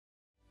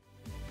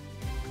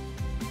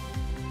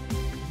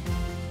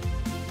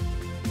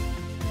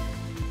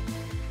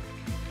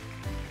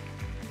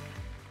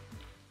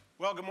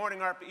Well, good morning,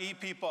 ARPA-E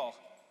people.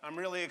 I'm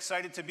really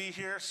excited to be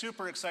here,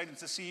 super excited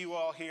to see you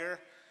all here,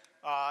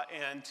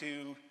 and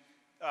to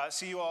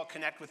see you all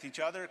connect with each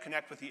other,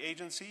 connect with the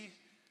agency,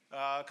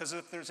 because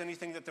if there's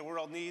anything that the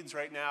world needs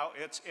right now,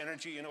 it's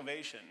energy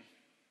innovation.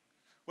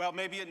 Well,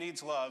 maybe it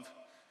needs love,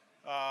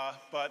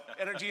 but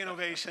energy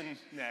innovation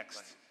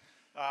next.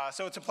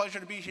 So it's a pleasure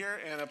to be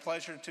here and a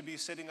pleasure to be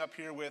sitting up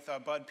here with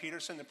Bud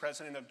Peterson, the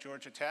president of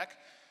Georgia Tech.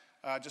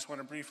 I just want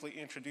to briefly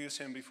introduce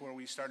him before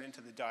we start into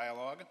the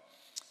dialogue.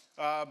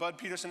 Bud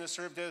Peterson has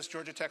served as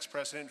Georgia Tech's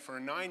president for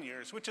 9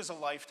 years, which is a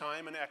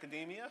lifetime in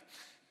academia,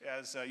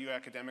 as you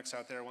academics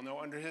out there will know.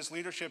 Under his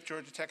leadership,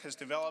 Georgia Tech has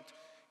developed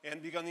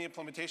and begun the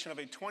implementation of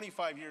a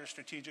 25-year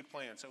strategic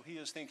plan. So he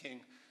is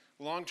thinking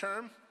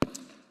long-term.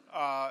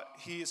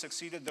 He has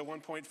exceeded the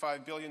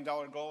 $1.5 billion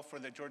goal for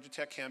the Georgia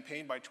Tech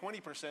campaign by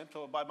 20%.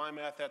 So by my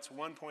math, that's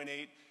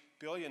 $1.8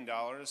 billion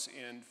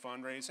in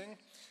fundraising.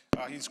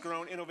 He's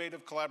grown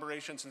innovative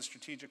collaborations and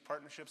strategic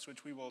partnerships,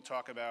 which we will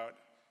talk about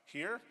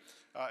here,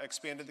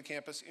 expanded the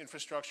campus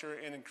infrastructure,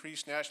 and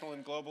increased national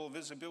and global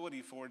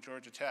visibility for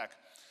Georgia Tech.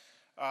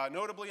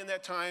 Notably, in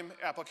that time,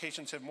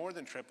 applications have more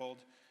than tripled,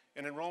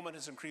 and enrollment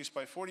has increased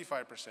by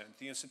 45%.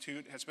 The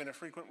Institute has been a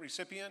frequent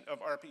recipient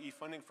of ARPA-E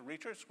funding for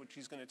research, which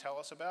he's going to tell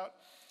us about,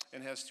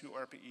 and has 2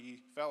 ARPA-E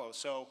fellows.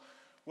 So,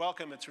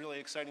 welcome. It's really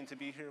exciting to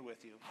be here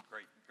with you.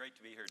 Great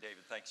to be here,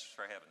 David. Thanks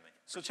for having me.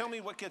 So tell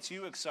me what gets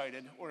you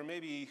excited, or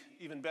maybe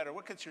even better,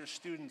 what gets your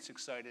students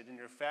excited and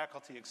your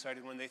faculty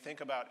excited when they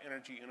think about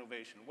energy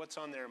innovation? What's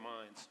on their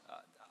minds?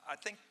 I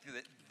think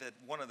that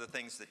one of the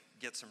things that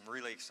gets them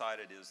really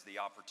excited is the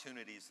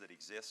opportunities that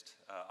exist,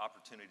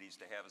 opportunities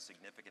to have a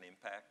significant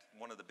impact.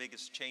 One of the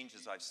biggest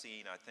changes I've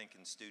seen, I think,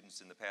 in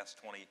students in the past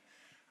 20,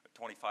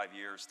 25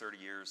 years, 30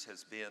 years,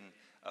 has been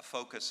a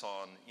focus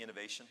on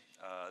innovation.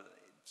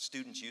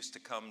 Students used to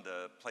come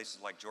to places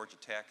like Georgia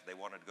Tech. They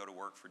wanted to go to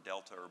work for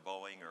Delta or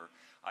Boeing or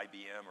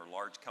IBM or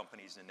large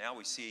companies, and now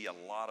we see a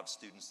lot of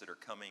students that are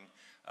coming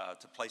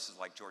to places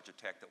like Georgia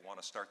Tech that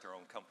want to start their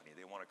own company.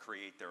 They want to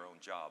create their own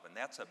job, and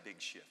that's a big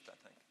shift, I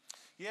think.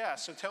 Yeah,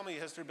 so tell me,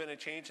 has there been a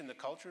change in the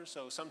culture?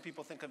 So some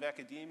people think of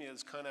academia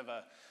as kind of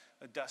a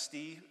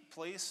dusty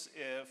place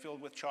filled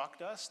with chalk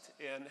dust,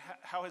 and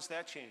how has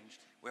that changed?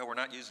 Well, we're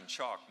not using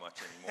chalk much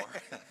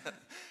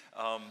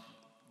anymore.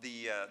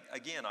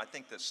 Again, I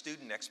think the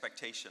student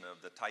expectation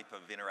of the type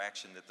of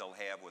interaction that they'll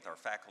have with our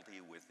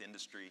faculty, with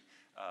industry,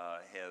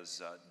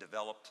 has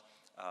developed,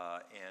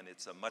 and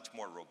it's a much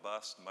more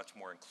robust, much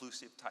more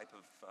inclusive type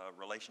of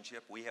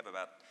relationship. We have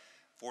about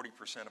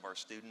 40% of our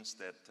students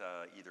that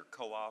either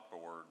co-op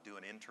or do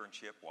an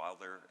internship while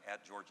they're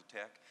at Georgia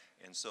Tech,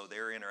 and so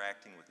they're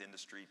interacting with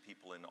industry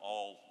people in a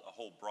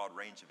whole broad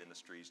range of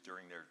industries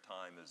during their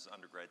time as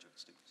undergraduate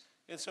students.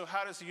 And so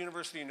how does the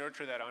university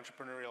nurture that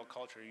entrepreneurial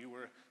culture? You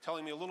were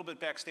telling me a little bit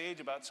backstage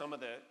about some of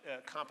the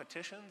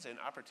competitions and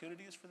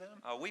opportunities for them.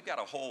 We've got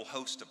a whole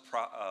host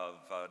of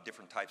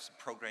different types of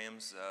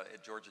programs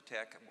at Georgia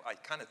Tech. I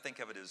kind of think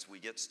of it as we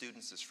get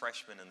students as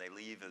freshmen and they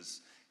leave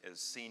as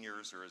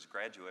seniors or as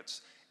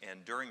graduates,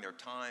 and during their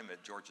time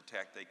at Georgia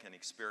Tech they can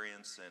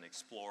experience and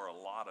explore a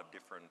lot of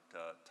different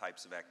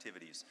types of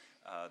activities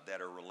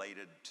that are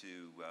related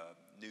to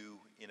new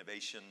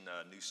innovation,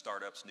 new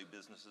startups, new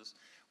businesses.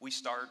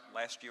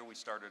 Last year we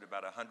started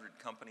about 100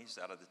 companies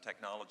out of the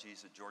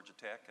technologies at Georgia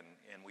Tech,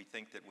 and we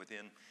think that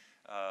within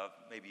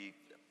maybe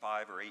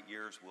 5 or 8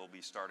 years we'll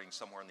be starting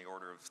somewhere in the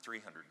order of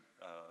 300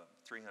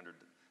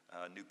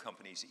 new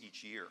companies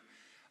each year.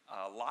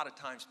 A lot of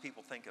times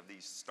people think of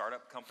these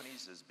startup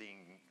companies as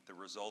being the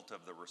result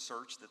of the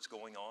research that's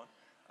going on,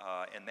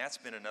 and that's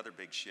been another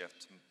big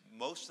shift.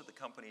 Most of the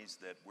companies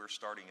that we're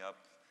starting up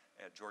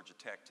at Georgia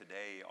Tech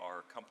today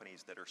are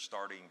companies that are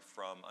starting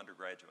from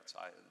undergraduates.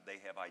 They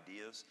have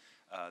ideas,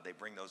 they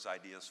bring those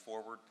ideas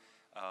forward.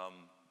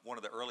 One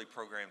of the early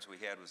programs we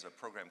had was a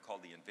program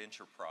called the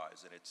Inventure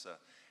Prize, and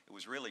it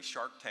was really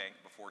Shark Tank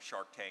before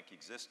Shark Tank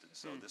existed.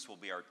 So this will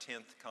be our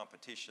 10th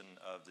competition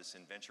of this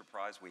Inventure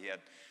Prize. We had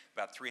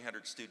about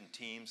 300 student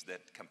teams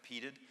that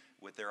competed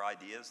with their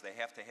ideas. They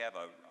have to have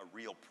a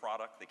real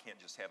product. They can't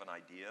just have an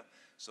idea.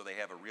 So they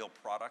have a real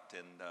product,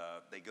 and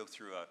they go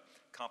through a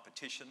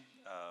competition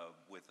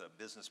with a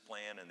business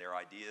plan and their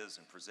ideas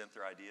and present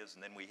their ideas.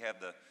 And then we have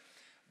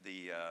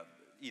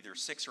either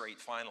 6 or 8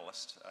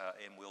 finalists,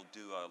 and we'll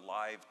do a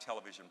live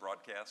television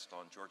broadcast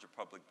on Georgia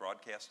Public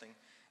Broadcasting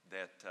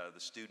that the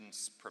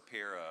students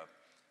prepare a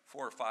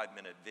 4 or 5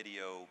 minute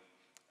video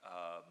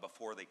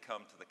before they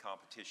come to the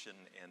competition,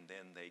 and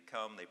then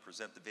they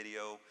present the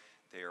video.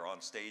 They're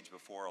on stage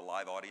before a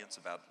live audience,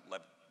 about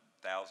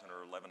 11,000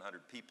 or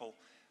 1,100 people.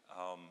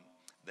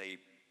 They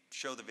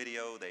show the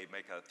video, they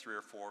make a 3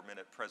 or 4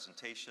 minute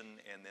presentation,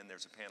 and then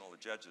there's a panel of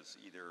judges,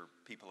 either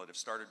people that have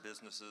started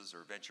businesses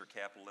or venture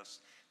capitalists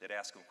that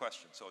ask them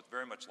questions. So it's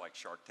very much like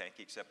Shark Tank,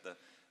 except the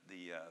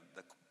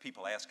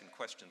people asking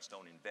questions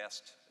don't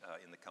invest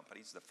in the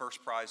companies. The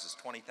first prize is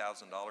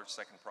 $20,000,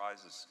 second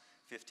prize is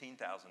 $15,000,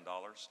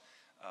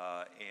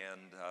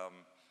 and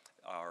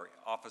our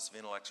Office of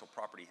Intellectual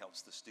Property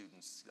helps the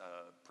students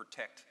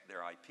protect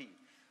their IP.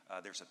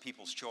 There's a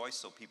people's choice,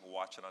 so people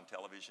watching on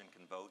television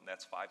can vote, and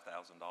that's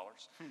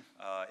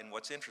 $5,000. And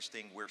what's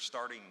interesting, we're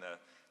starting the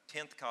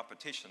 10th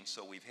competition,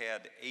 so we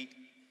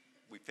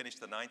finished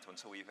the 9th one,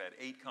 so we've had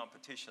 8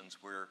 competitions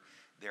where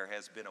there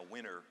has been a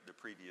winner the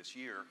previous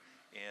year,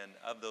 and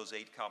of those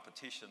 8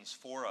 competitions,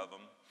 4 of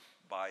them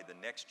by the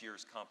next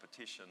year's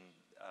competition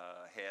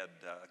had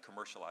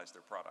commercialized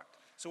their product.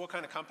 So what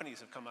kind of companies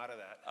have come out of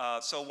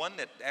that? So one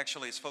that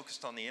actually is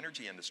focused on the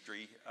energy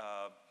industry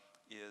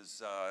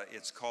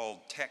it's called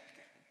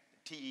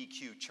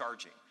TEQ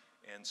Charging.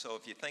 And so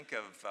if you think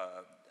of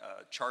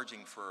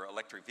charging for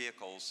electric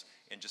vehicles,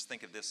 and just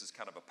think of this as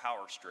kind of a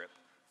power strip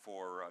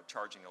for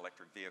charging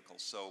electric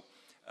vehicles. So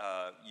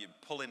you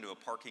pull into a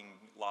parking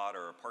lot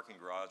or a parking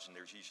garage, and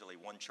there's usually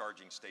one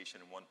charging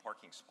station and one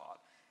parking spot.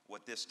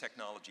 What this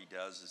technology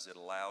does is it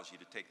allows you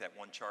to take that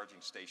one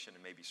charging station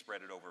and maybe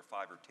spread it over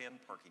 5 or 10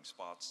 parking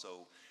spots,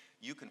 so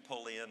you can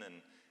pull in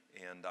and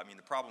I mean,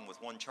 the problem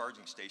with one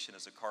charging station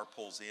is a car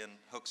pulls in,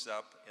 hooks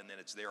up, and then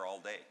it's there all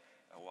day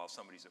while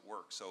somebody's at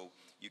work. So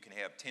you can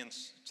have 10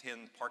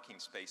 parking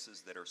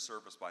spaces that are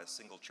serviced by a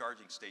single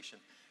charging station.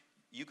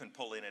 You can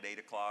pull in at 8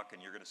 o'clock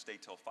and you're going to stay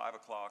till 5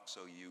 o'clock,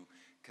 so you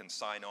can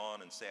sign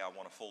on and say, I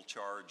want a full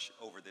charge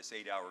over this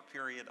 8-hour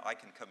period. I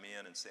can come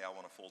in and say, I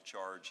want a full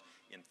charge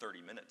in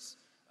 30 minutes.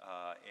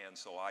 And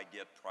so I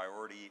get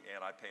priority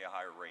and I pay a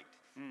higher rate.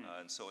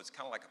 And so it's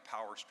kind of like a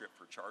power strip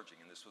for charging.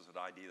 And this was an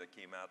idea that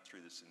came out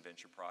through this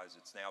Inventure Prize.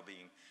 It's now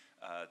being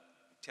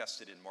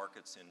tested in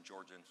markets in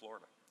Georgia and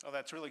Florida. Oh,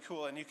 that's really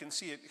cool. And you can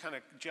see it kind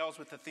of gels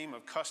with the theme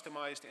of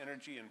customized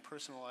energy and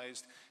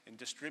personalized and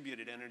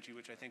distributed energy,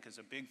 which I think is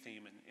a big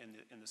theme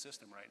in the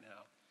system right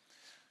now.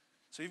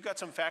 So you've got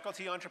some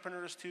faculty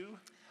entrepreneurs too?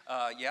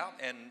 Yeah,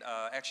 and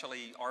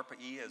actually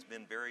ARPA-E has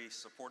been very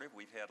supportive.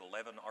 We've had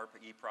 11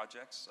 ARPA-E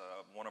projects.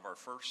 One of our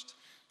first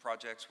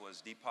projects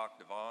was Deepak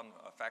Devan,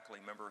 a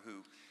faculty member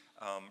who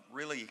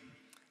really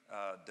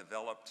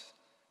developed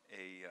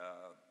a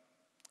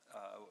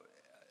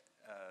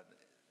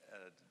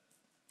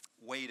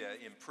way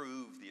to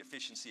improve the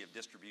efficiency of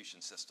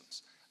distribution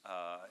systems.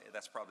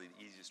 That's probably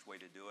the easiest way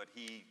to do it.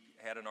 He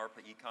had an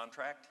ARPA-E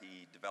contract.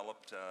 He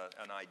developed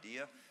an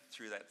idea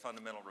through that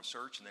fundamental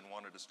research and then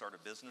wanted to start a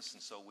business,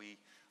 and so we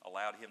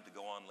allowed him to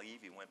go on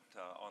leave. He went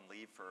on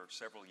leave for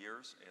several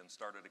years and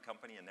started a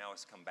company, and now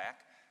has come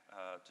back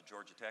to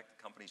Georgia Tech.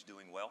 The company's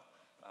doing well,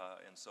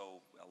 and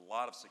so a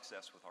lot of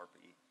success with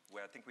ARPA-E.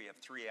 I think we have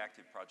 3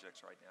 active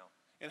projects right now.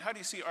 And how do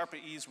you see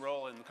ARPA-E's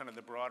role in kind of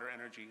the broader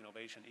energy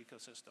innovation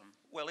ecosystem?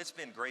 Well, it's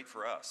been great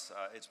for us.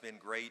 It's been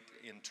great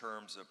in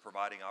terms of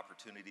providing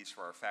opportunities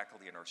for our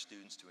faculty and our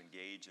students to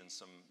engage in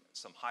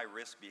some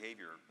high-risk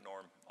behavior.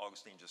 Norm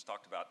Augustine just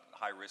talked about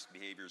high-risk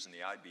behaviors in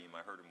the I-beam.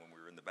 I heard him when we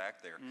were in the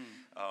back there.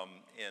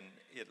 And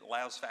it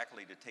allows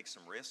faculty to take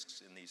some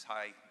risks in these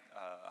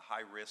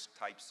high-risk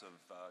types of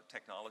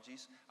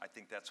technologies. I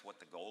think that's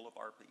what the goal of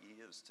ARPA-E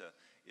is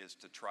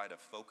to try to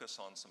focus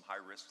on some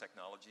high-risk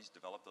technologies,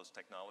 develop those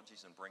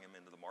technologies, and bring them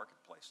into the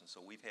marketplace. And so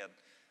we've had,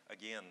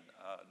 again,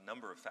 a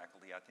number of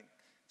faculty, I think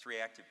 3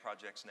 active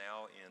projects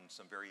now in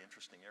some very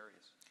interesting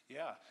areas.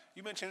 Yeah.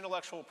 You mentioned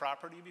intellectual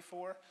property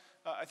before.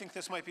 I think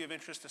this might be of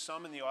interest to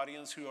some in the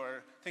audience who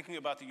are thinking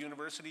about the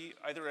university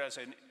either as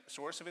a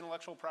source of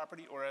intellectual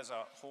property or as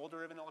a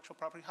holder of intellectual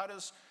property. How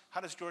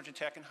does Georgia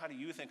Tech and how do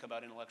you think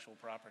about intellectual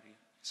property?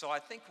 So I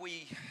think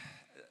we,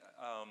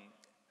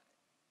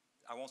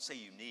 I won't say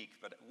unique,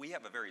 but we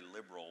have a very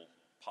liberal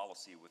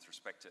policy with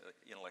respect to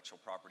intellectual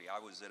property. I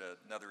was at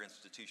another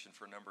institution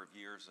for a number of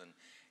years, and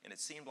it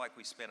seemed like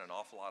we spent an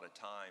awful lot of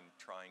time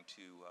trying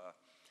to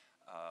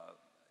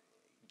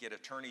get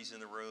attorneys in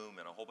the room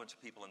and a whole bunch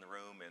of people in the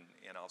room,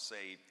 and I'll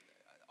say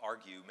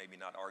argue, maybe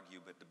not argue,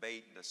 but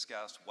debate and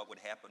discuss what would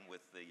happen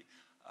with the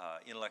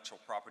intellectual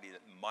property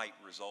that might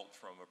result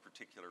from a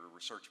particular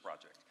research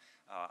project.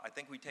 I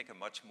think we take a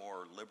much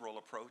more liberal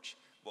approach.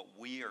 What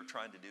we are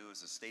trying to do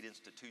as a state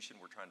institution,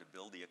 we're trying to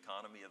build the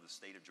economy of the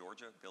state of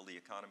Georgia, build the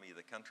economy of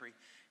the country.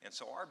 And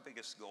so our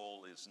biggest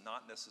goal is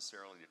not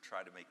necessarily to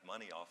try to make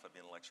money off of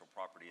intellectual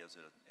property as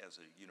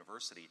a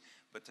university,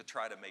 but to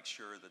try to make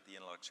sure that the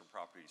intellectual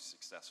property is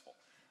successful.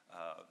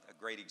 A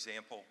great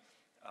example,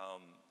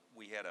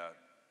 we had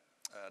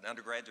an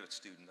undergraduate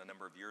student a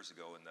number of years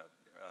ago in the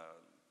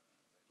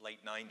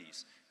late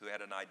 90s who had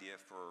an idea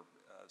for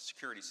a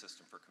security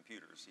system for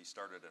computers. He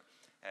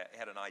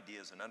had an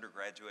idea as an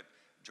undergraduate.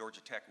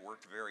 Georgia Tech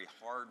worked very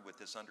hard with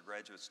this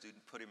undergraduate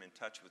student, put him in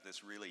touch with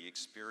this really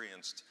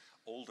experienced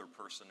older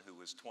person who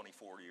was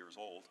 24 years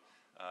old,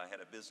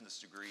 had a business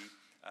degree.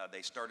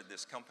 They started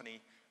this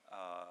company,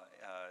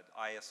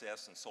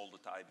 ISS, and sold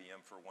it to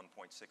IBM for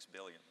 $1.6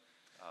 billion.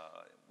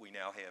 We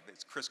now have,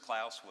 Chris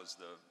Klaus was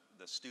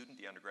the student,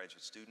 the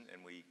undergraduate student,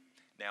 and we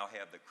now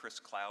have the Chris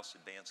Klaus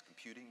Advanced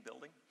Computing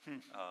Building.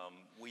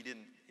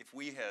 If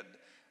we had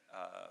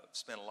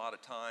spent a lot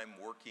of time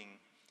working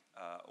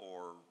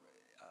or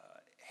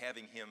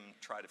having him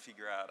try to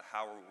figure out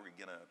how are we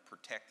going to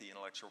protect the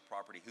intellectual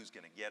property, who's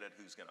going to get it,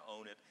 who's going to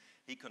own it.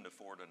 He couldn't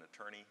afford an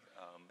attorney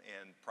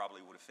and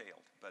probably would have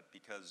failed. But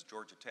because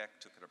Georgia Tech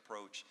took an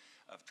approach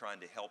of trying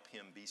to help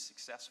him be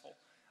successful,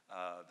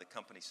 the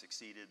company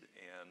succeeded,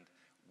 and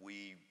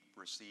we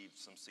received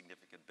some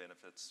significant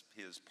benefits.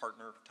 His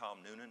partner, Tom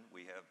Noonan,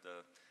 we have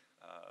the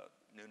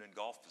Noonan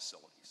Golf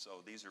Facility.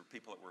 So these are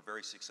people that were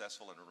very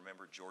successful and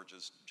remember Georgia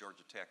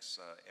Tech's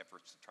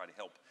efforts to try to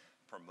help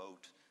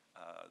promote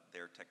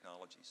their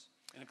technologies.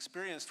 An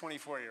experienced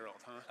 24-year-old,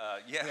 huh?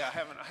 Yeah. Yeah,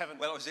 I haven't.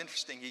 Well, it was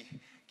interesting. He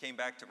came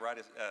back to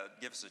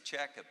give us a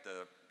check at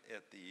the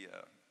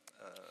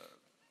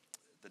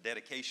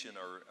dedication,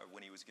 or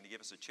when he was going to give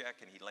us a check,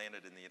 and he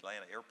landed in the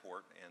Atlanta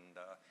airport, and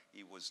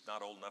he was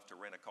not old enough to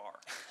rent a car.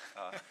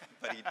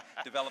 But he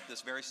developed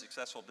this very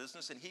successful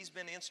business, and he's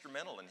been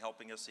instrumental in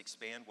helping us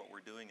expand what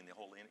we're doing in the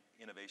whole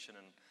innovation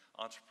and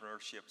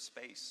entrepreneurship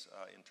space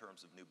in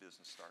terms of new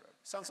business startup.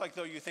 Sounds like,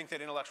 though, you think that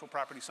intellectual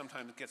property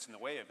sometimes gets in the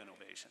way of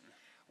innovation.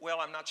 Well,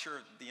 I'm not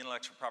sure the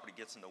intellectual property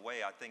gets in the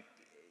way. I think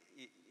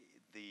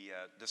the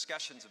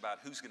discussions about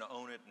who's going to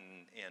own it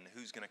and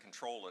who's going to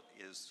control it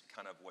is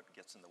kind of what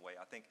gets in the way.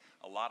 I think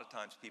a lot of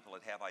times people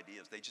that have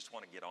ideas, they just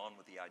want to get on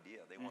with the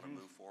idea. They want to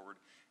move forward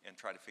and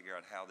try to figure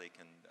out how they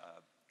can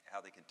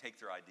take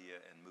their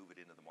idea and move it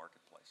into the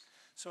marketplace.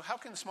 So how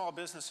can small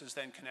businesses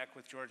then connect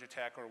with Georgia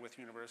Tech or with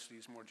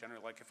universities more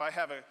generally? Like if I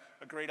have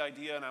a great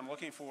idea and I'm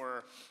looking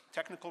for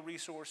technical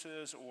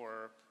resources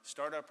or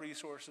startup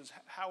resources,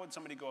 how would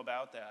somebody go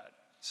about that?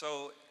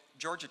 So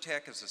Georgia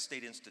Tech, as a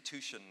state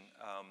institution,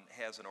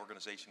 has an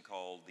organization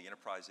called the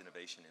Enterprise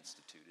Innovation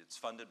Institute. It's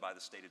funded by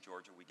the state of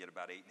Georgia. We get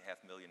about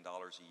 $8.5 million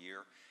a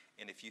year.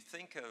 And if you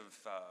think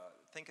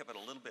of it a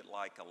little bit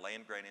like a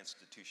land-grant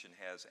institution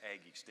has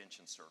ag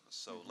extension service.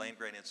 So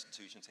land-grant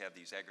institutions have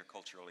these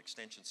agricultural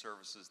extension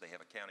services. They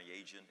have a county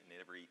agent in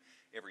every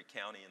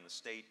county in the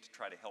state to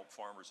try to help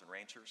farmers and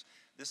ranchers.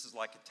 This is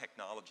like a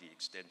technology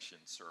extension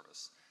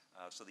service.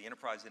 So the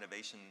Enterprise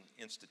Innovation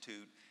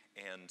Institute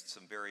and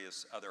some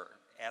various other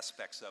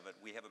aspects of it,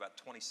 we have about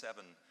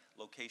 27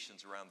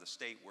 locations around the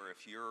state where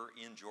if you're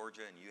in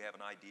Georgia and you have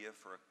an idea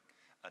for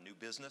a new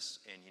business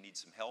and you need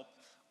some help,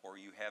 or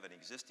you have an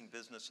existing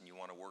business and you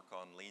want to work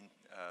on lean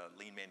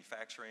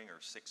manufacturing or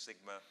Six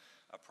Sigma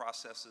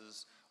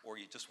processes, or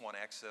you just want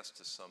access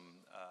to some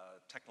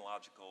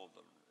technological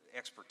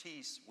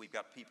expertise, we've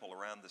got people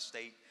around the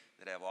state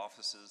that have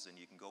offices, and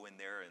you can go in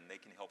there and they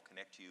can help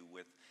connect you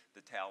with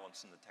the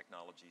talents and the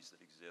technologies that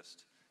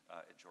exist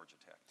at Georgia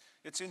Tech.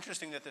 It's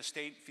interesting that the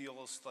state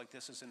feels like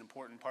this is an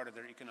important part of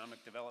their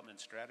economic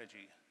development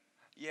strategy.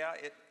 Yeah,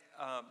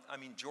 I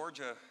mean,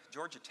 Georgia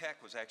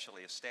Tech was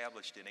actually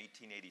established in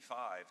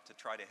 1885 to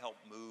try to help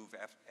move,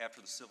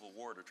 after the Civil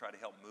War, to try to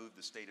help move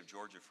the state of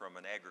Georgia from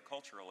an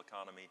agricultural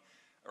economy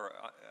or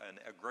an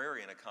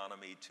agrarian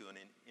economy to an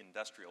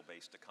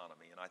industrial-based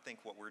economy. And I think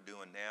what we're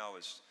doing now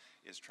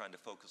is trying to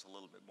focus a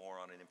little bit more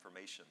on an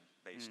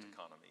information-based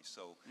economy.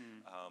 So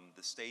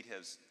the state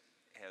has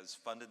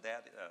funded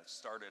that,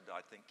 started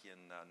I think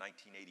in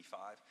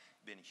 1985,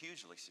 been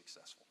hugely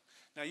successful.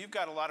 Now you've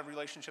got a lot of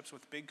relationships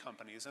with big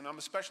companies, and I'm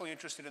especially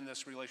interested in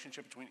this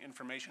relationship between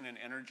information and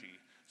energy.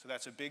 So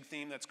that's a big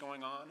theme that's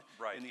going on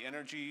in the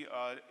energy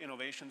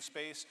innovation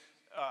space.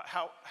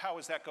 How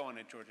is that going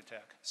at Georgia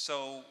Tech?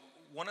 So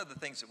one of the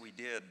things that we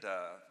did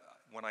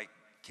when I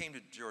came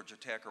to Georgia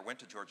Tech, or went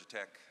to Georgia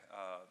Tech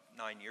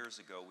 9 years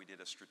ago, we did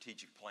a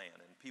strategic plan,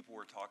 and people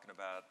were talking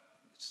about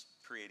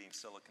creating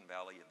Silicon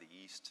Valley of the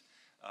East.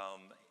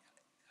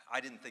 I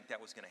didn't think that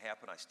was going to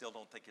happen. I still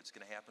don't think it's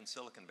going to happen.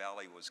 Silicon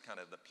Valley was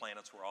kind of, the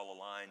planets were all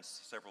aligned,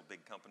 several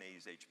big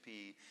companies,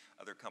 HP,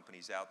 other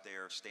companies out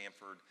there,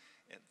 Stanford,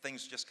 and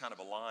things just kind of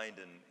aligned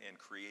and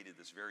created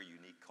this very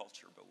unique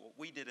culture. But what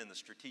we did in the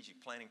strategic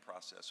planning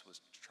process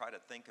was to try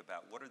to think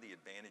about what are the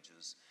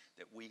advantages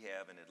that we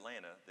have in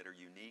Atlanta that are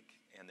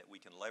unique and that we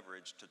can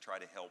leverage to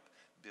try to help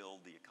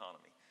build the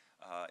economy.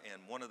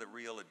 And one of the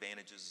real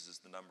advantages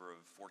is the number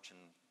of Fortune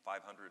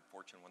 500,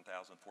 Fortune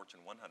 1000, Fortune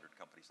 100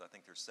 companies. I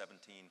think there's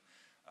 17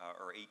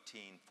 or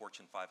 18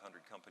 Fortune 500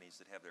 companies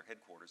that have their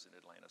headquarters in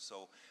Atlanta.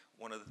 So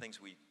one of the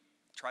things we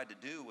tried to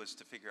do was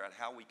to figure out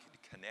how we could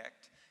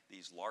connect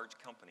these large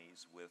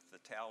companies with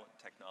the talent and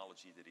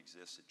technology that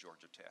exists at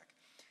Georgia Tech.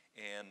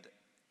 And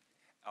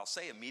I'll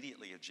say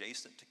immediately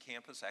adjacent to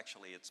campus,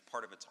 actually it's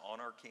on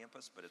our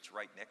campus, but it's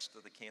right next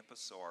to the campus.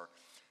 So our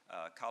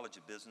College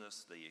of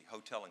Business, the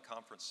Hotel and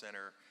Conference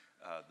Center,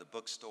 the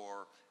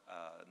bookstore,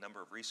 a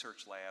number of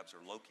research labs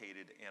are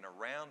located, and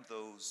around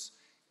those,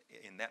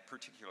 in that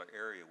particular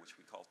area, which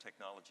we call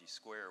Technology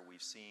Square,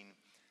 we've seen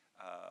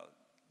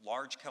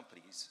large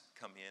companies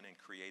come in and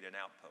create an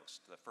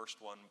outpost. The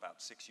first one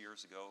about 6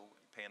 years ago,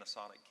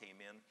 Panasonic came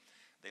in.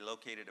 They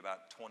located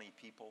about 20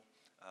 people.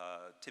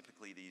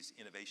 Typically these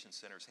innovation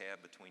centers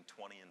have between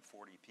 20 and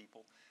 40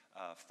 people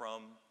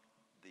from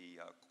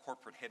the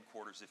corporate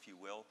headquarters, if you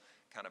will,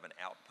 kind of an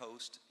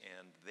outpost,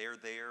 and they're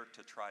there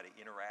to try to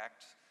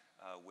interact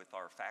with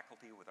our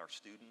faculty, with our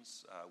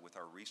students, with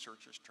our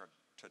researchers,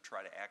 to to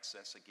try to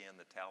access, again,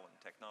 the talent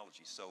and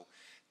technology. So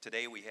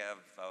today we have,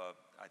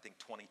 I think,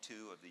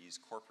 22 of these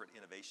corporate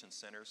innovation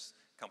centers,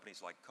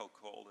 companies like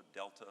Coca-Cola,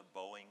 Delta,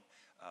 Boeing,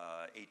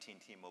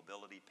 AT&T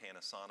Mobility,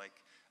 Panasonic,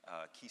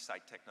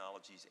 Keysight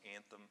Technologies,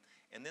 Anthem,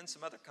 and then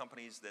some other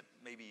companies that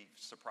maybe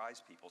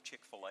surprise people,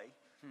 Chick-fil-A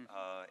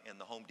and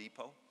the Home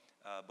Depot.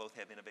 Both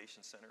have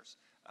innovation centers.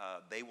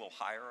 They will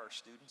hire our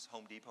students.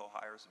 Home Depot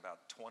hires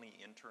about 20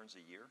 interns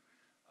a year.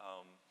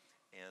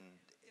 And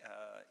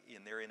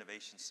in their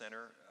innovation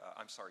center,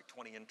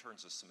 20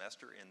 interns a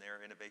semester in their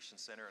innovation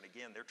center. And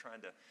again, they're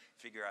trying to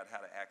figure out how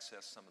to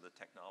access some of the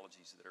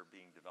technologies that are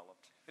being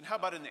developed. And how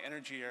about in the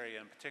energy area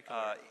in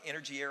particular?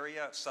 Energy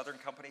area, Southern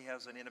Company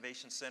has an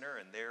innovation center,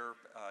 and they're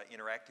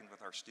interacting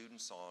with our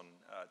students on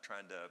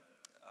trying to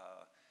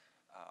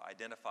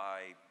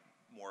identify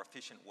more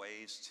efficient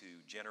ways to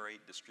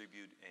generate,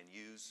 distribute, and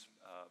use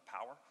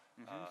power.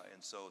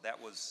 And so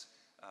that was,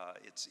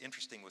 it's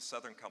interesting with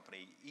Southern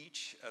Company,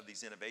 each of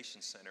these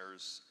innovation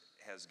centers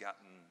has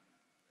gotten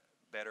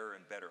better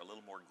and better, a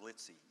little more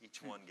glitzy.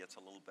 Each one gets a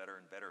little better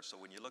and better. So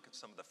when you look at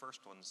some of the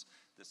first ones,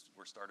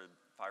 were started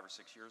 5 or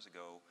 6 years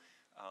ago,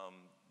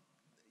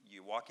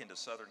 you walk into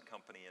Southern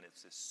Company and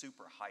it's this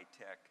super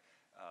high-tech,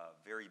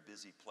 very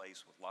busy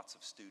place with lots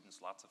of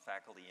students, lots of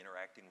faculty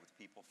interacting with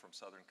people from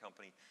Southern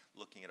Company,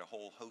 looking at a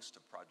whole host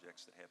of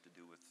projects that have to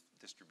do with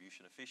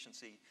distribution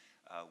efficiency,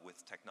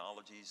 with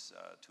technologies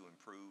to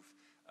improve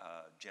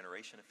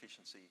generation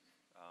efficiency,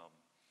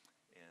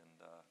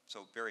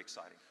 so very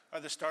exciting.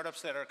 Are the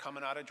startups that are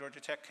coming out of Georgia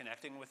Tech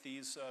connecting with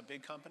these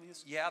big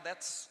companies? Yeah,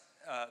 that's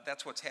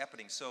what's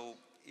happening. So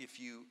if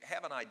you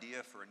have an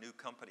idea for a new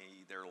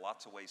company, there are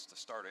lots of ways to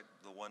start it.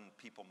 The one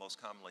people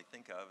most commonly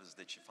think of is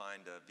that you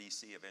find a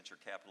VC, a venture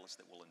capitalist,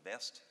 that will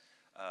invest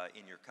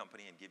in your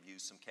company and give you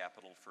some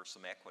capital for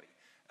some equity.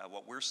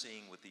 What we're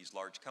seeing with these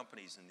large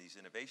companies in these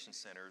innovation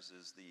centers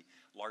is the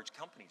large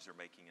companies are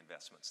making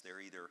investments. They're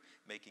either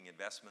making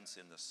investments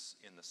in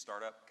the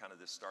startup, kind of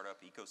this startup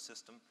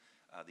ecosystem,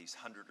 these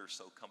 100 or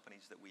so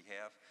companies that we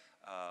have,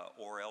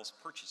 or else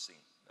purchasing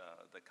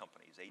the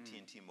companies.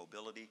 AT&T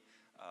Mobility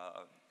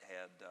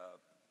had,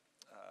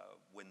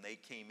 when they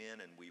came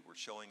in and we were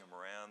showing them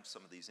around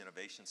some of these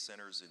innovation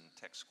centers in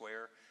Tech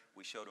Square,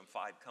 we showed them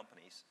 5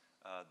 companies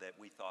that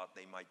we thought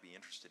they might be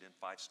interested in,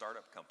 5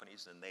 startup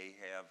companies, and they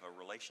have a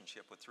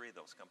relationship with 3 of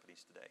those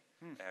companies today.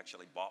 They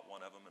actually bought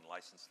one of them and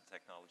licensed the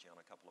technology on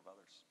a couple of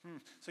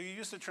others. So you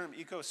use the term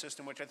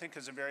ecosystem, which I think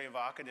is a very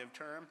evocative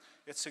term.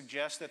 It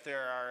suggests that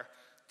there are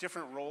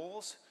different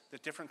roles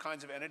that different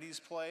kinds of entities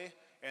play,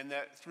 and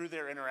that through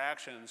their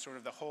interactions, sort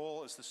of the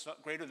whole is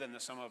greater than the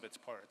sum of its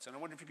parts. And I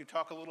wonder if you could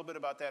talk a little bit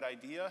about that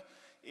idea,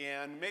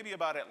 and maybe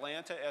about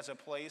Atlanta as a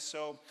place.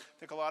 So I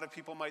think a lot of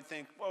people might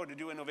think, whoa, to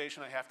do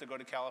innovation, I have to go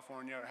to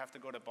California or have to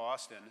go to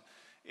Boston.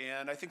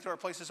 And I think there are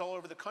places all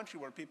over the country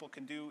where people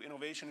can do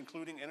innovation,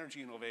 including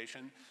energy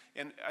innovation.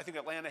 And I think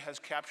Atlanta has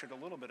captured a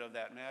little bit of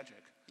that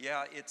magic.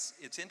 Yeah,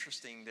 it's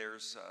interesting.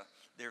 There's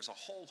a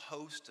whole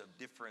host of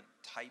different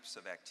types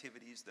of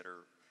activities that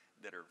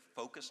are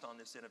focused on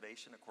this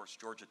innovation. Of course,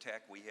 Georgia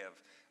Tech, we have,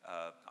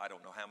 I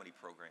don't know how many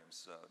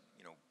programs,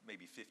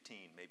 maybe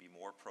 15, maybe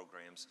more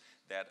programs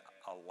that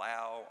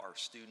allow our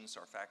students,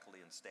 our faculty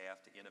and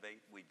staff to innovate.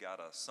 We've got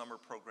a summer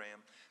program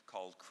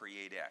called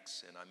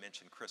CreateX, and I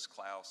mentioned Chris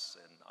Klaus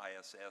and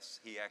ISS.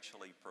 He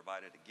actually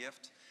provided a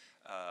gift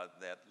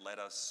that let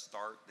us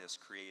start this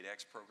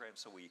CreateX program.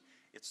 So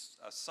it's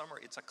a summer,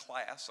 it's a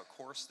class, a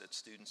course that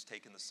students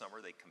take in the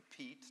summer. They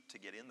compete to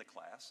get in the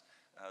class.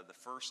 The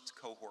first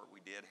cohort we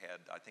did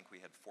I think we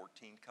had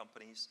 14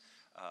 companies.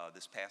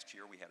 This past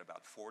year we had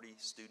about 40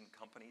 student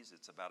companies.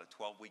 It's about a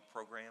 12-week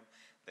program.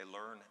 They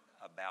learn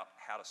about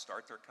how to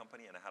start their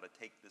company and how to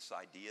take this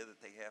idea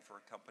that they have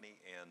for a company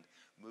and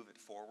move it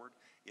forward.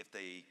 If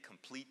they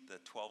complete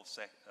the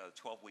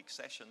 12-week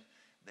session,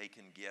 they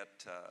can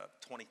get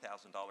 $20,000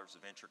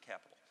 of venture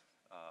capital.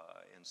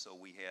 And so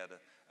we had,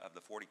 of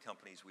the 40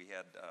 companies, we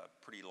had a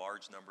pretty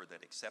large number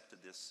that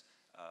accepted this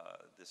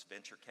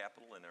venture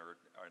capital and are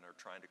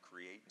trying to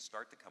create and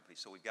start the company.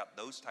 So we've got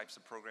those types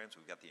of programs.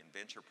 We've got the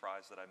Inventure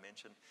Prize that I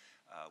mentioned.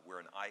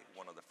 We're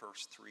one of the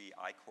first 3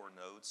 I-Corps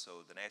nodes.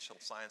 So the National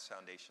Science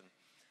Foundation,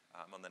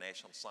 I'm on the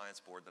National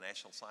Science Board. The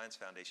National Science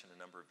Foundation a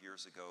number of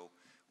years ago,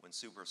 when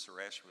Subra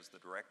Suresh was the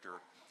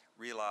director,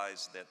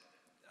 realized that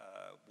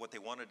what they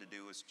wanted to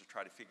do was to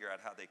try to figure out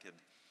how they could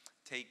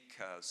take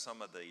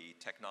some of the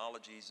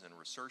technologies and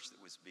research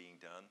that was being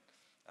done.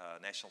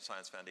 National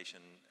Science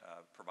Foundation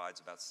provides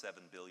about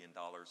 $7 billion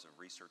of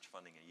research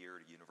funding a year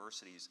to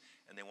universities,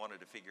 and they wanted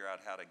to figure out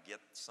how to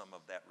get some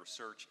of that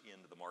research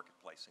into the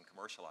marketplace and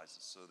commercialize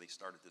it. So they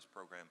started this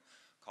program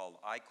called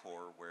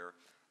I-Corps, where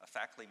a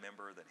faculty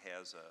member that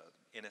has a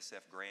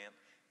NSF grant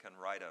can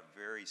write a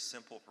very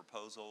simple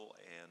proposal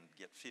and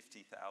get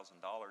 $50,000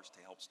 to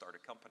help start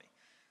a company.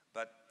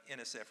 But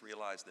NSF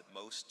realized that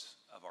most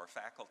of our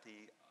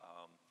faculty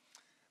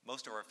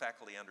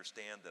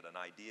understand that an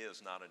idea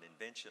is not an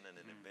invention and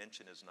an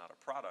invention is not a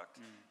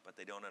product, but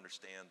they don't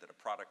understand that a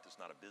product is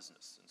not a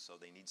business, and so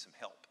they need some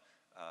help.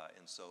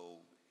 And so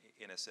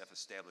NSF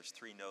established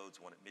 3 nodes,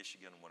 one at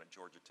Michigan, one at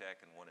Georgia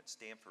Tech, and one at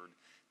Stanford,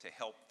 to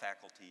help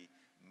faculty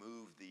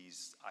move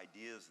these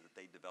ideas that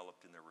they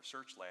developed in their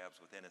research labs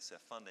with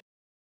NSF funding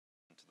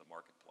into the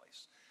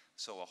marketplace.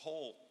 So a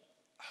whole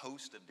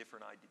host of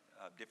different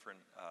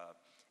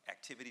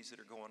activities that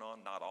are going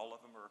on. Not all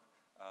of them are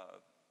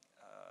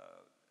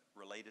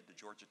related to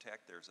Georgia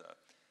Tech. There's a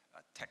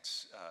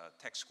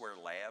Tech Square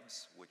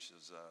Labs, which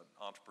is an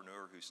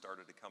entrepreneur who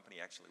started a company,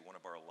 actually one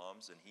of our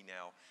alums, and he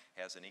now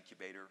has an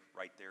incubator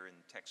right there in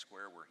Tech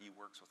Square where he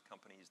works with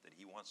companies that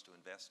he wants to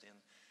invest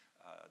in.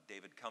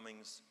 David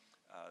Cummings,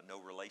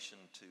 no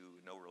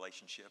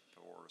relationship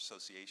or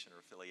association or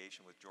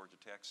affiliation with Georgia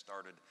Tech,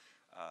 started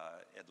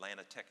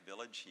Atlanta Tech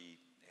Village. He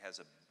has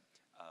a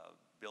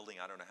building,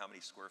 I don't know how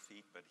many square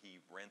feet, but he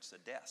rents a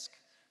desk.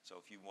 So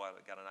if you've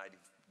got an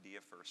idea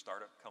for a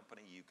startup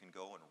company, you can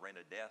go and rent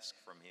a desk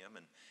from him.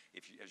 And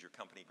as your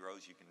company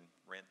grows, you can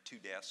rent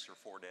 2 desks or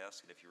 4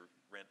 desks. And if you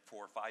rent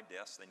 4 or 5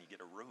 desks, then you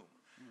get a room.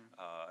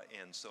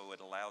 And so it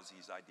allows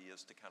these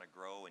ideas to kind of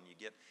grow, and you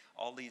get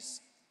all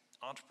these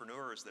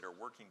entrepreneurs that are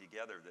working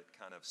together that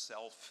kind of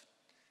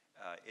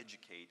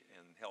self-educate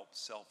and help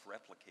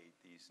self-replicate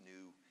these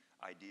new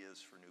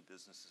ideas for new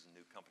businesses and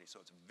new companies.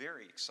 So it's a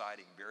very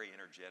exciting, very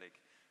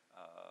energetic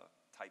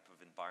type of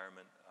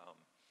environment.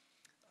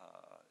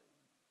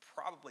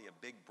 Probably a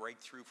big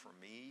breakthrough for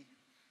me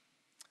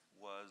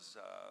was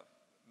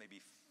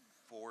maybe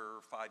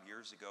 4 or 5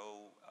 years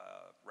ago.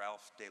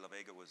 Ralph De La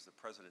Vega was the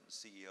president and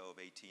CEO of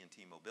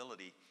AT&T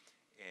Mobility,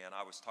 and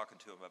I was talking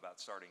to him about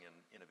starting an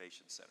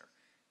innovation center.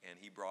 And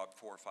he brought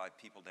 4 or 5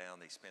 people down.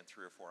 They spent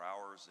 3 or 4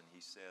 hours, and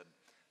he said,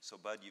 "So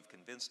Bud, you've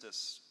convinced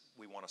us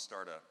we want to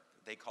start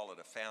they call it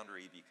a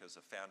foundry because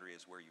a foundry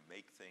is where you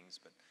make things,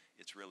 but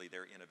it's really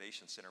their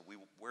innovation center.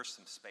 Where's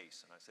some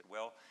space?" And I said,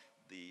 "Well,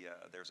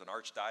 there's an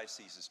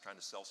archdiocese that's trying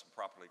to sell some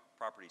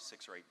property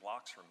 6 or 8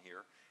 blocks from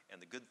here,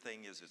 and the good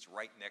thing is it's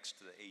right next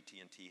to the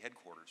AT&T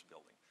headquarters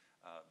building,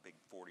 big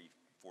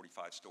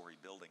 45-story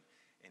building."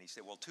 And he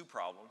said, "Well, 2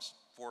 problems.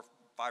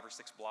 5 or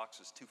 6 blocks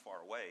is too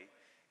far away.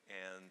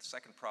 And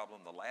second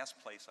problem, the last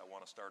place I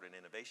want to start an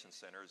innovation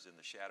center is in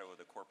the shadow of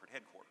the corporate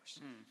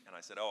headquarters." And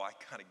I said, "Oh, I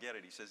kind of get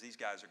it." He says, "These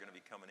guys are going to be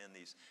coming in,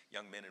 these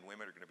young men and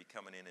women are going to be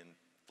coming in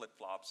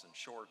flip-flops and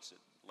shorts at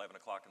 11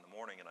 o'clock in the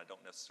morning, and I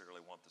don't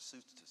necessarily want the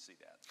suits to see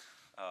that."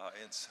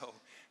 And so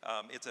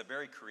it's a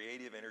very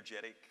creative,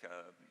 energetic,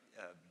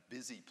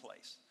 busy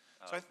place.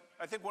 So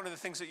I think one of the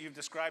things that you've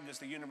described is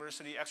the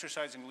university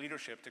exercising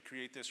leadership to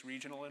create this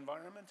regional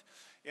environment.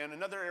 And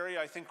another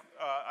area I think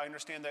I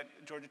understand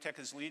that Georgia Tech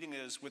is leading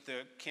is with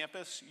the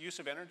campus use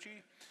of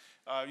energy.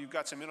 You've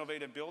got some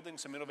innovative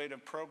buildings, some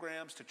innovative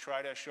programs to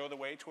try to show the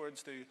way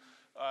towards the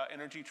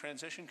energy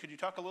transition. Could you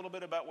talk a little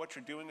bit about what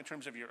you're doing in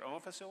terms of your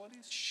own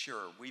facilities?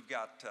 Sure. We've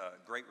got a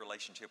great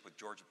relationship with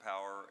Georgia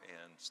Power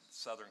and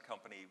Southern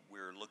Company.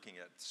 We're looking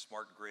at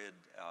smart grid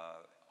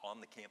on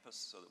the campus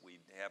so that we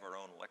have our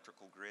own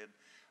electrical grid.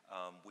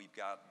 We've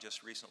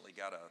just recently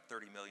got a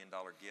 $30 million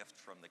gift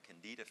from the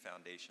Candida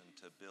Foundation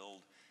to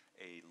build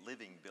a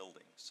living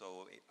building.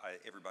 So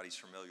everybody's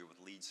familiar with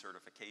LEED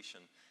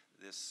certification.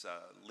 This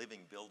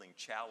living building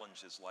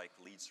challenge is like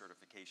LEED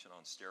certification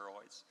on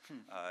steroids.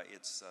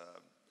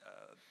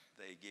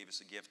 They gave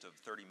us a gift of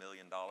 $30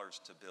 million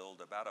to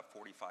build about a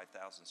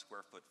 45,000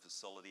 square foot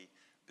facility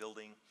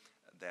building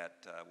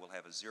that will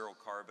have a 0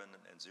 carbon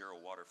and 0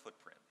 water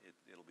footprint.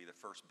 It'll be the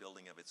first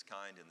building of its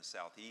kind in the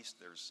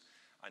Southeast.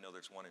 I know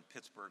there's one in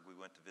Pittsburgh. We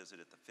went to visit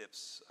at the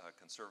Phipps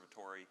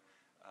Conservatory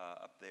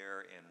up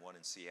there, and one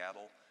in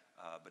Seattle,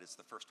 but it's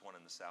the first one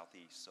in the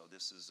Southeast. So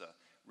this is a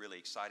really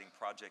exciting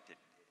project.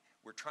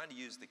 We're trying to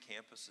use the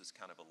campus as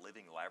kind of a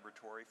living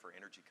laboratory for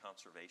energy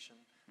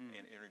conservation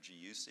and energy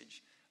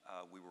usage.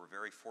 We were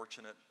very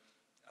fortunate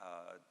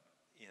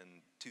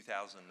in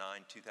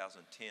 2009,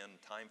 2010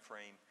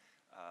 timeframe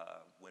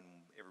when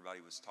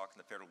everybody was talking,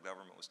 the federal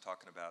government was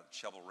talking about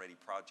shovel-ready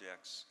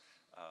projects,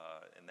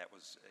 and that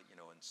was,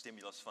 in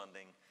stimulus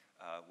funding.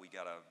 We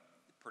got a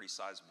pretty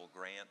sizable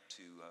grant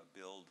to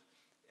build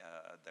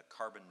the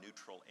Carbon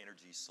Neutral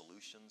Energy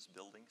Solutions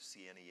building,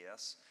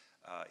 CNES.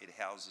 It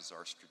houses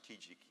our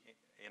Strategic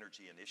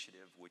Energy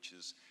Initiative, which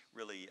is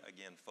really,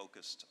 again,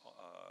 focused,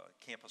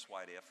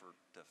 campus-wide effort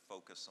to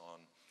focus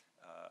on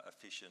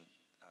efficient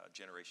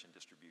generation,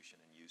 distribution,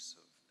 and use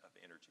of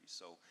energy.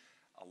 So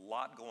a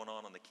lot going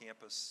on the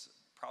campus.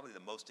 Probably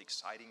the most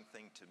exciting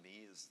thing to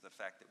me is the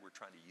fact that we're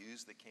trying to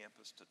use the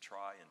campus to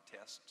try and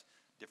test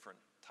different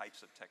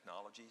types of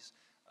technologies,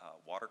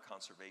 water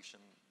conservation.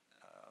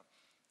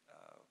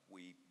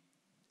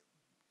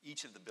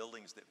 Each of the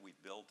buildings that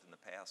we've built in the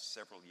past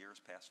several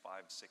years, past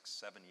 5, 6,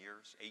 7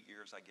 years, 8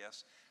 years, I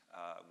guess,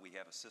 we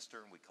have a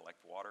cistern. We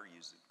collect water,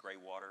 use gray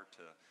water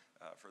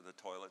for the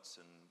toilets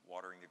and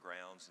watering the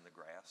grounds and the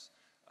grass.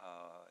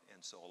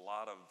 And so a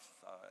lot of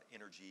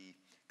energy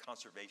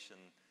conservation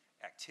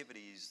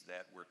activities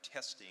that we're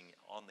testing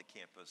on the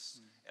campus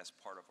as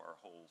part of our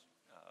whole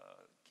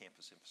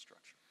campus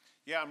infrastructure.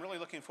 Yeah, I'm really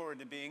looking forward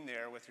to being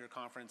there with your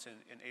conference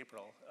in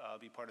April. I'll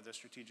be part of the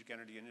Strategic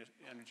Energy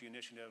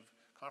Initiative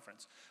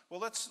conference. Well,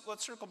 let's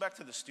circle back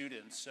to the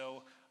students.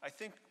 So I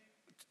think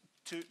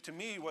to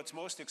me, what's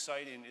most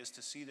exciting is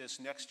to see this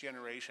next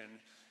generation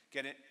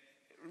get it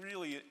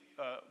really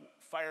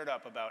fired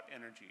up about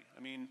energy.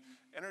 I mean,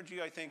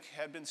 energy, I think,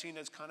 had been seen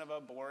as kind of a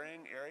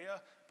boring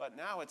area, but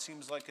now it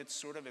seems like it's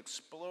sort of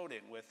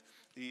exploding with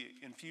the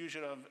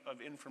infusion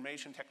of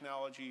information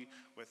technology,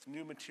 with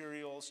new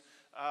materials.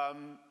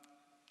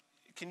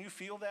 Can you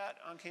feel that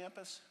on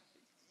campus?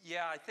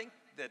 Yeah, I think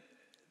that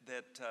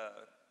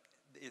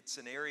it's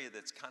an area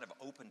that's kind of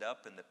opened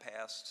up in the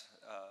past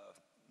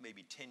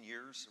maybe 10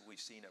 years. We've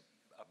seen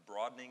a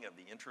broadening of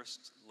the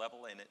interest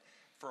level, and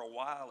for a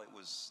while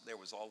there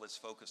was all this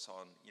focus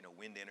on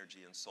wind energy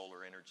and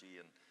solar energy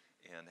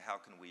and how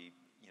can we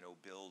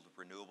build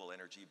renewable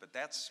energy. But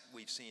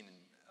we've seen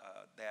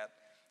that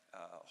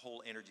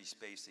whole energy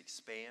space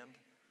expand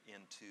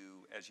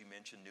into, as you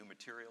mentioned, new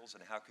materials,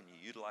 and how can you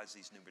utilize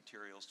these new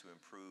materials to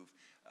improve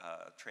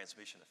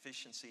transmission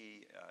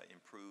efficiency,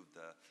 improve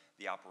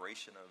the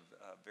operation of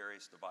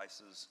various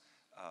devices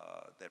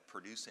that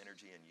produce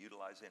energy and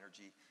utilize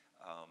energy.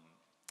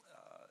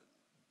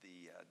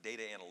 The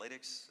data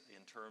analytics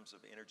in terms of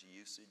energy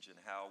usage and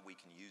how we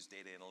can use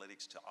data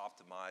analytics to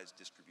optimize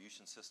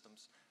distribution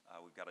systems.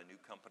 We've got a new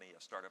company,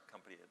 a startup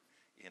company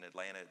in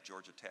Atlanta at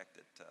Georgia Tech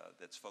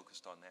that's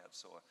focused on that.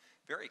 So a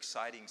very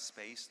exciting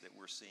space that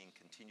we're seeing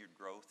continued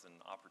growth and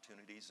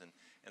opportunities,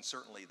 and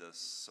certainly the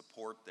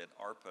support that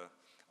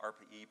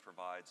ARPA-E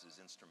provides is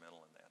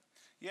instrumental in that.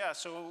 Yeah,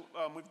 so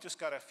we've just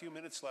got a few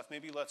minutes left.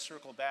 Maybe let's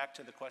circle back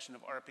to the question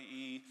of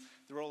ARPA-E,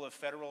 the role of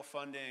federal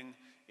funding,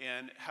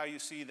 and how you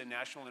see the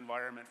national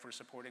environment for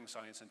supporting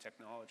science and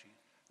technology.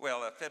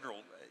 Well,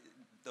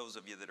 those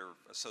of you that are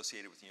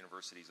associated with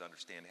universities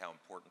understand how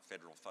important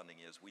federal funding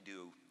is. We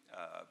do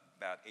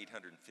about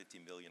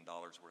 $850 million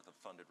worth of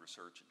funded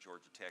research at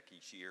Georgia Tech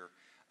each year.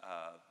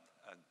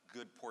 A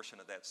good portion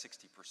of that,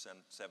 60%, 70%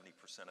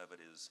 of it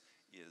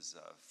is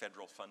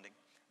federal funding.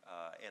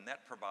 And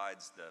that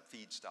provides the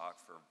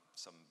feedstock for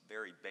some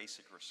very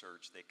basic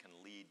research that can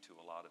lead to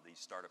a lot of these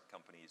startup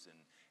companies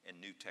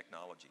and new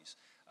technologies.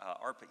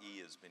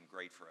 ARPA-E has been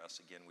great for us.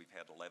 Again, we've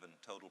had 11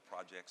 total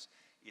projects.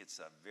 It's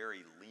a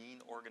very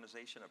lean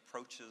organization,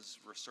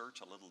 approaches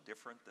research a little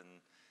different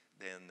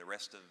than the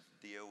rest of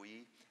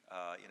DOE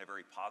in a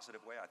very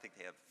positive way. I think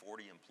they have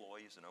 40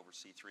 employees and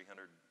oversee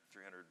 $300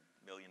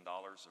 million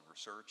of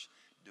research,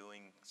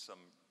 doing some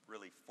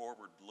really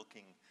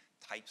forward-looking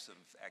types of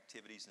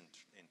activities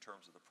in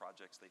terms of the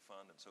projects they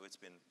fund. And so it's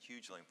been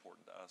hugely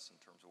important to us in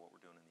terms of what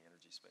we're doing in the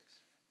energy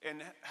space.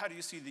 And how do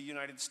you see the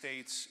United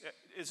States?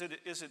 Is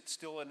it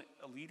still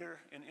a leader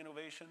in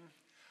innovation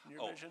in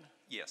your vision?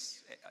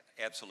 Yes,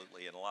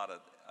 absolutely. And a lot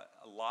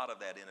of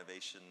that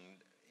innovation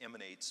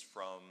emanates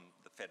from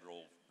the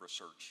federal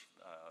research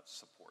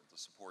support, the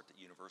support that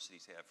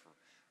universities have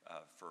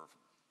for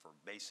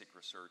basic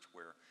research,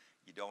 where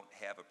you don't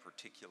have a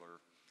particular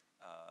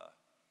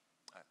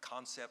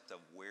concept of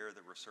where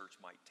the research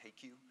might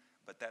take you,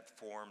 but that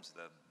forms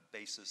the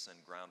basis and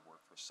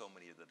groundwork for so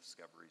many of the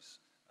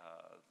discoveries.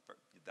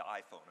 The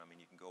iPhone, I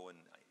mean, you can go and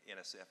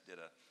NSF did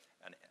a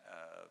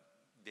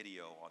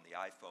video on the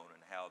iPhone and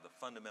how the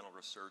fundamental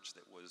research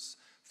that was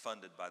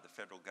funded by the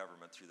federal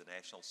government through the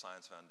National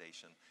Science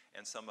Foundation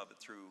and some of it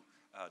through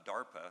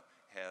DARPA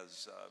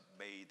has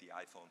made the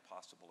iPhone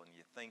possible. And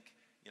you think,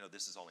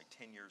 this is only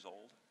 10 years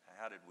old.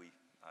 How did we,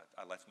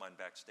 I left mine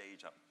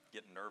backstage, I'm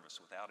getting nervous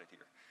without it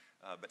here.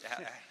 But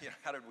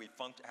how did we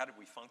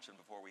function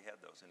before we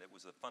had those? And it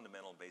was the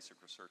fundamental and basic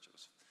research that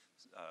was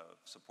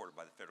supported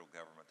by the federal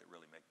government that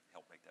really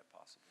helped make that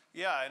possible.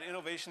 Yeah, and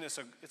innovation it's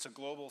a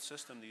global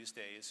system these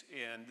days,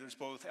 and there's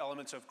both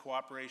elements of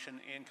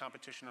cooperation and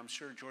competition. I'm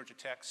sure Georgia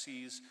Tech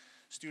sees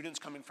students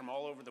coming from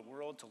all over the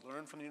world to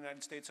learn from the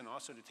United States and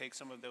also to take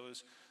some of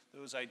those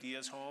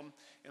ideas home.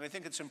 And I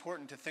think it's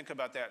important to think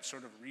about that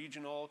sort of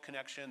regional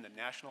connection, the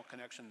national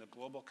connection, the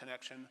global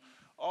connection.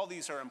 All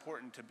these are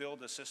important to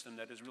build a system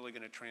that is really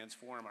going to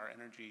transform our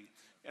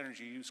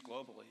energy use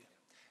globally.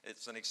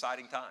 It's an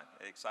exciting time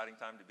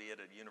to be at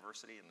a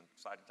university and an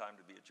exciting time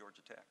to be at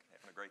Georgia Tech,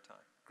 having a great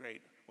time.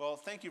 Great. Well,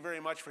 thank you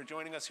very much for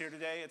joining us here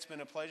today. It's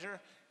been a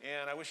pleasure,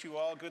 and I wish you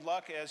all good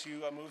luck as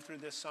you move through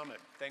this summit.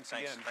 Thanks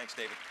again. Thanks,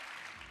 David.